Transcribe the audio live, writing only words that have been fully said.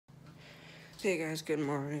Hey guys, good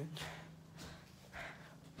morning.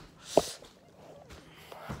 Let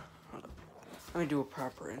me do a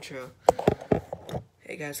proper intro.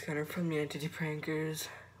 Hey guys, Connor from the Entity Prankers.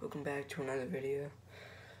 Welcome back to another video.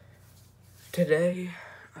 Today,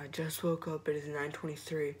 I just woke up. It is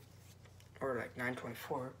 9:23, or like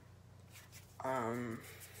 9:24.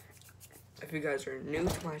 If you guys are new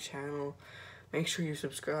to my channel, make sure you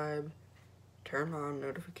subscribe, turn on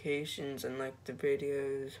notifications, and like the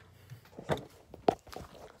videos.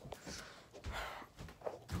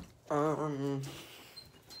 I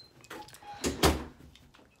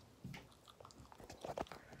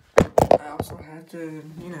also had to,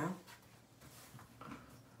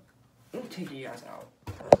 let me take you guys out.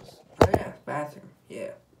 Oh yeah, bathroom.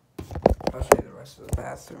 Yeah. I'll show you the rest of the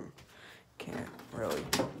bathroom. Can't really,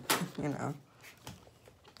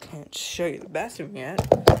 can't show you the bathroom yet.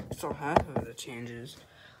 Still half of the changes.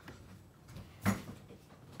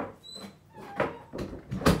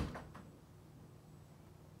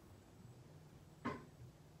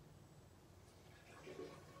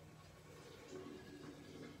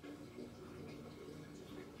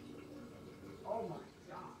 Oh my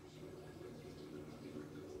gosh.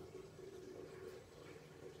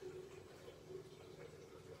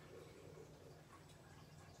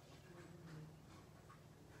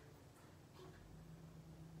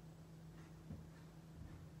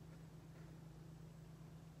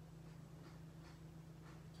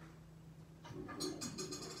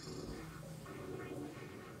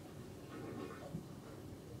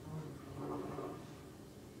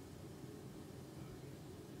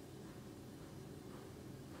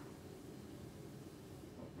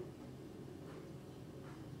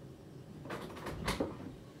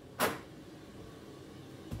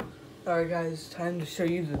 Alright guys, time to show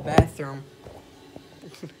you the bathroom.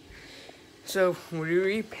 So, we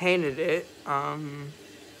repainted it. We're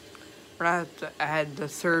gonna have to add the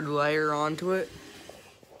third layer onto it.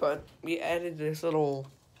 But we added this little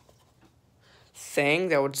thing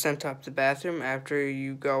that would scent up the bathroom after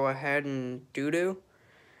you go ahead and doo-doo.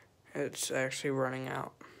 It's actually running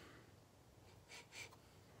out.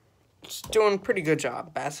 It's doing a pretty good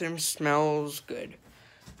job. Bathroom smells good.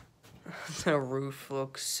 The roof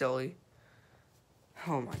looks silly.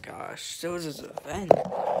 Oh my gosh, there was this event.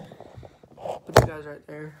 Put you guys right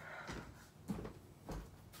there.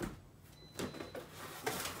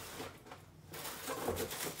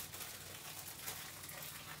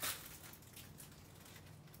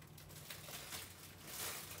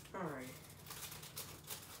 Alright.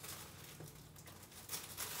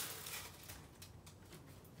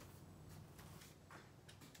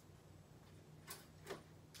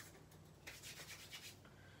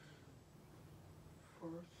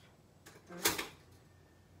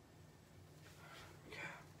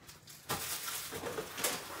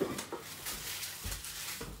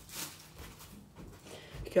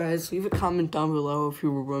 Guys, leave a comment down below if you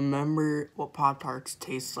remember what Pop-Tarts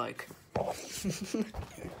taste like. It's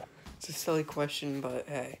a silly question, but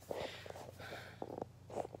hey.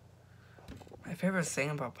 My favorite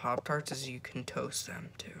thing about Pop-Tarts is you can toast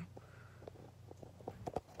them, too.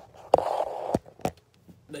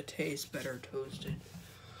 They taste better toasted.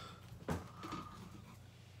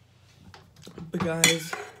 But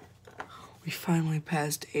guys, we finally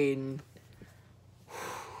passed Aiden.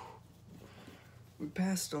 We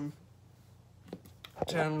passed him.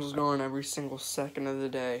 10 was going every single second of the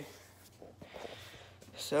day.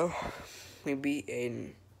 So, we beat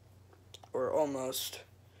Aiden. Or almost.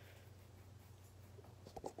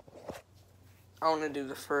 I want to do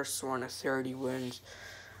the first one at 30 wins.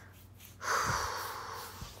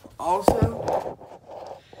 Also,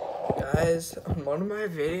 guys, on one of my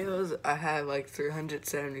videos, I had like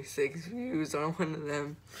 376 views on one of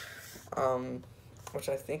them. Which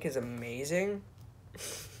I think is amazing.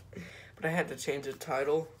 But I had to change the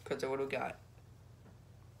title because it would have got,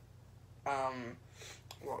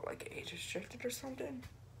 like age restricted or something?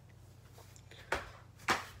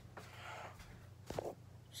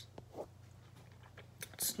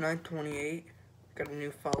 It's 9:28. Got a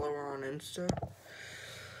new follower on Insta.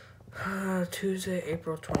 Tuesday,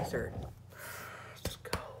 April 23rd. Let's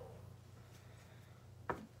go.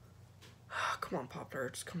 Come on,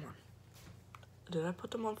 Pop-Tarts, come on. Did I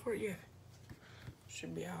put them on for it? Yeah.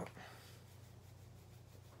 Should be out.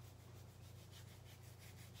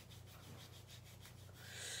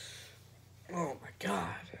 Oh my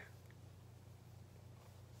god.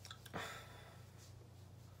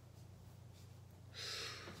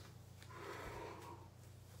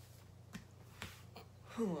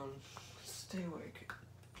 Hold on. Stay awake.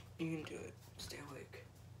 You can do it. Stay awake.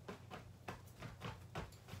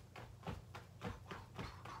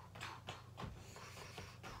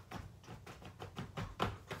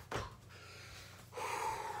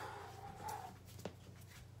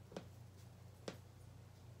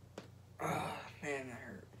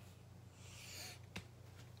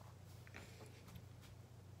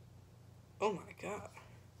 Oh my god.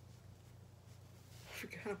 I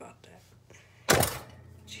forgot about that.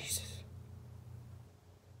 Jesus.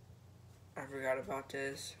 I forgot about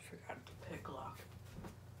this. I forgot the pick lock.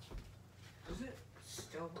 Does it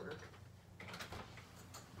still work?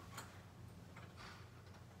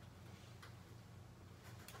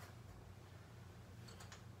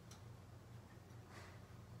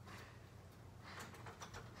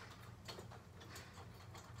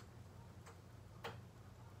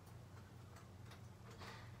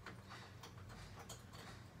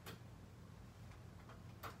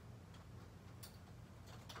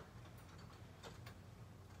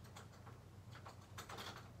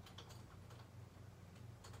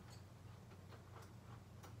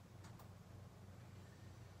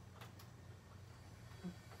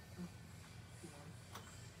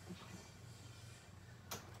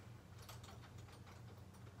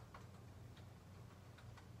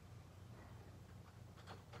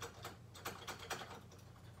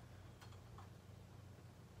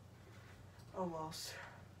 Almost.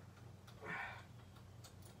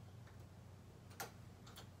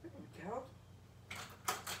 There we go.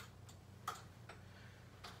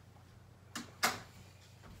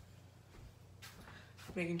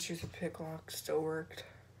 Making sure the pick lock still worked.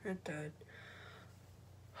 It did.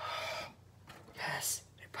 Yes,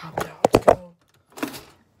 it popped out. Let's go.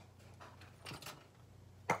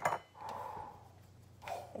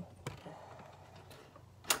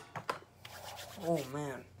 Oh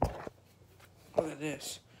man. Look at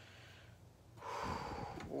this.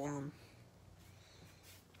 Warm.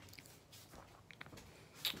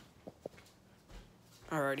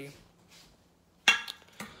 Alrighty.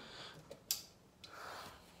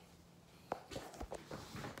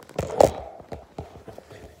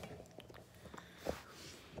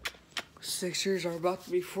 Sixers are about to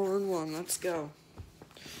be 4-1. Let's go.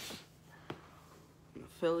 The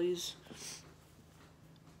Phillies.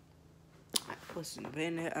 Listen,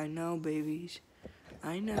 Bandit, I know, babies.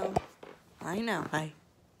 I know. I know.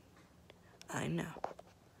 I know.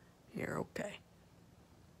 You're okay.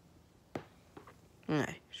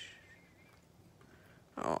 Nice.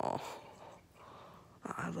 Oh.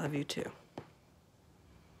 I love you too.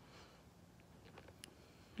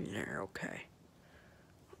 You're okay.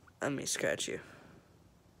 Let me scratch you.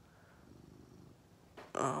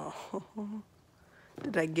 Oh.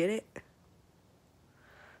 Did I get it?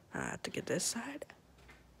 I have to get this side.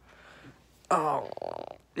 Oh.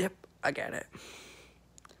 Yep, I got it.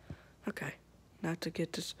 Okay. Now to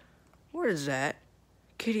get this. What is that?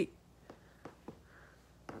 Kitty.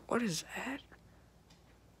 What is that?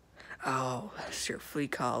 Oh, that's your flea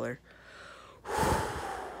collar.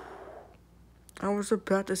 I was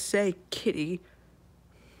about to say, kitty.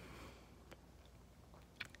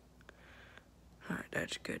 Alright,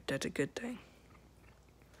 that's good. That's a good thing.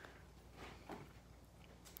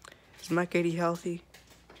 Is my kitty healthy?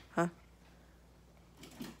 Huh?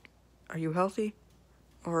 Are you healthy?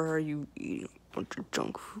 Or are you eating a bunch of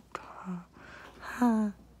junk food? Huh?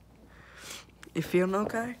 You feeling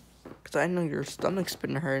okay? Because I know your stomach's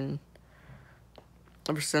been hurting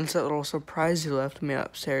ever since that little surprise you left me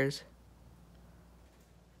upstairs.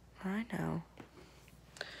 I know.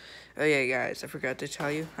 Oh yeah, guys, I forgot to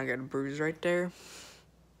tell you. I got a bruise right there.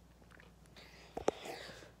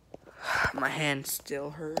 My hand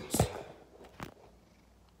still hurts.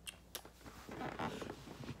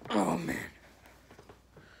 Oh, man.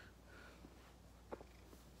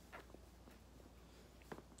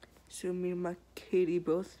 So me and my kitty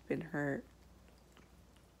both been hurt.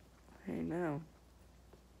 I know.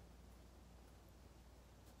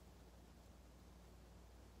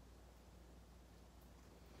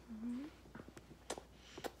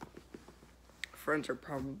 Friends are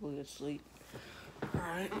probably asleep.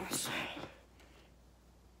 Alright, let's see.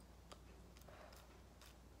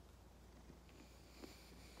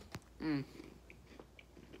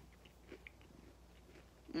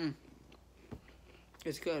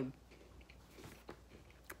 It's good.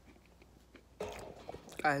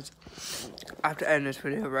 Guys, I have to end this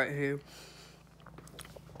video right here.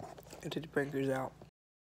 Get the prankers out.